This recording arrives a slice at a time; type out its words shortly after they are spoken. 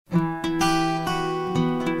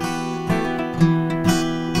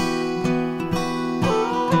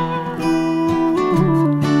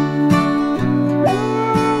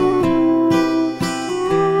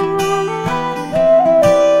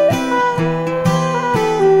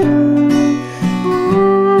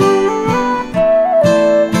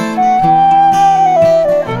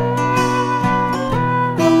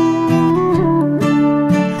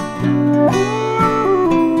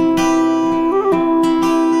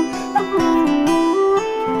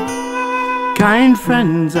kind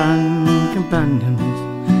friends and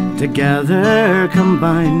companions, together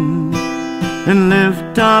combine, and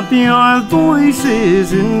lift up your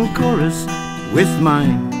voices in chorus with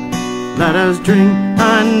mine. Let us drink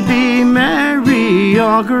and be merry,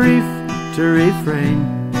 all grief to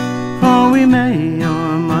refrain, for we may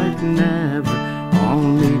or might never all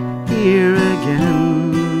meet here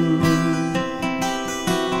again.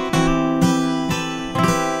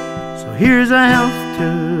 So here's a health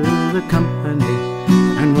to the company,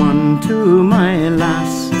 and one to my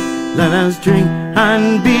lass. Let us drink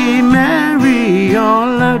and be merry,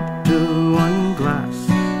 all out to one glass.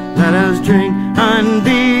 Let us drink and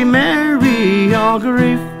be merry, all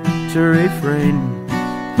grief to refrain,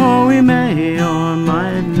 for we may or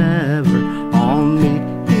might never all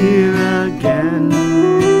meet here again.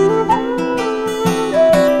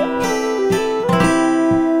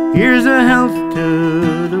 Here's a health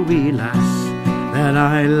to the wee lass that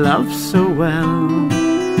I love so well.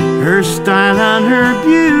 Her style and her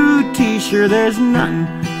beauty, sure there's none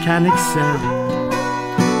can excel.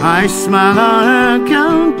 I smile on her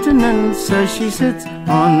countenance as she sits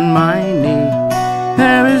on my knee.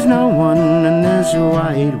 There is no one in this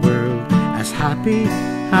wide world as happy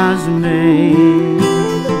as me.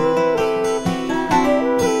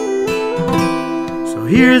 So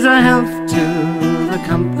here's a health to the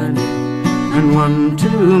company, and one to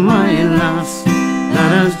my lass.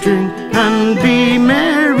 Let us drink and be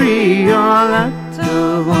merry, all out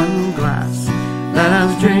to one glass. Let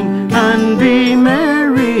us drink and be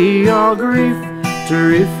merry, all grief to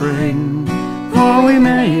refrain, for we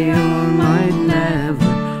may or might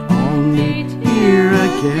never all meet here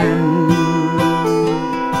again.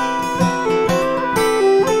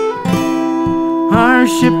 Our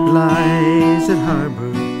ship lies at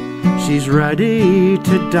harbour, she's ready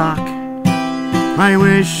to dock. I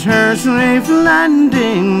wish her safe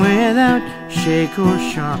landing without shake or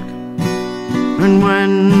shock. And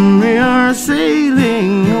when we are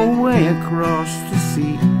sailing away across the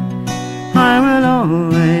sea, I will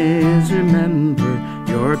always remember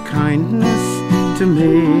your kindness to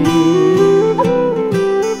me.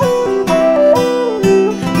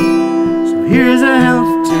 So here's a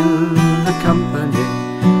health to the company,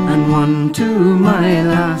 and one to my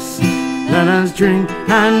lass. Let us drink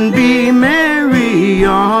and be merry,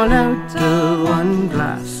 all out to one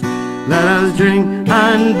glass. Let us drink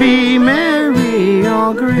and be merry,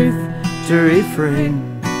 all grief to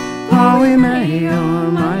refrain, for we may or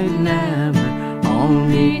might never all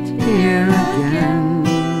meet here again.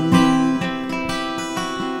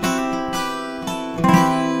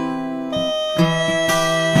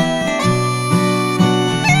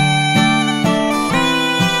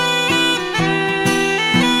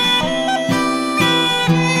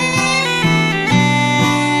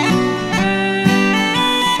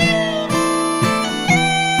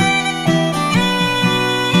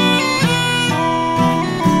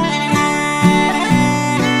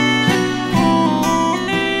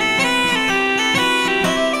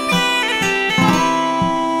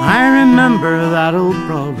 I remember that old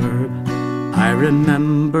proverb, I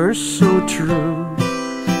remember so true.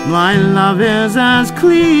 My love is as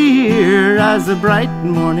clear as the bright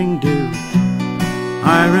morning dew.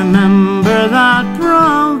 I remember that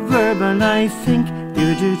proverb, and I think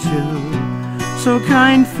you do too. So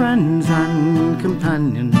kind friends and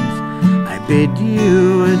companions, I bid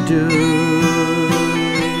you adieu.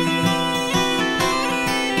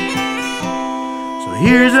 So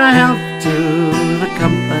here's a health to the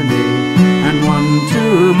company, and one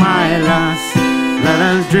to my lass. Let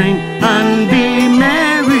us drink and be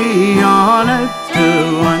merry, all out to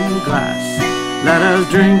one glass. Let us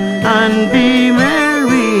drink and be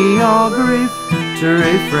merry, all grief to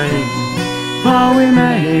refrain, for we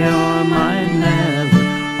may or might never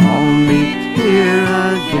all meet here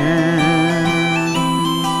again.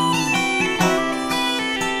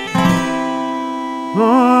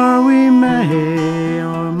 Oh,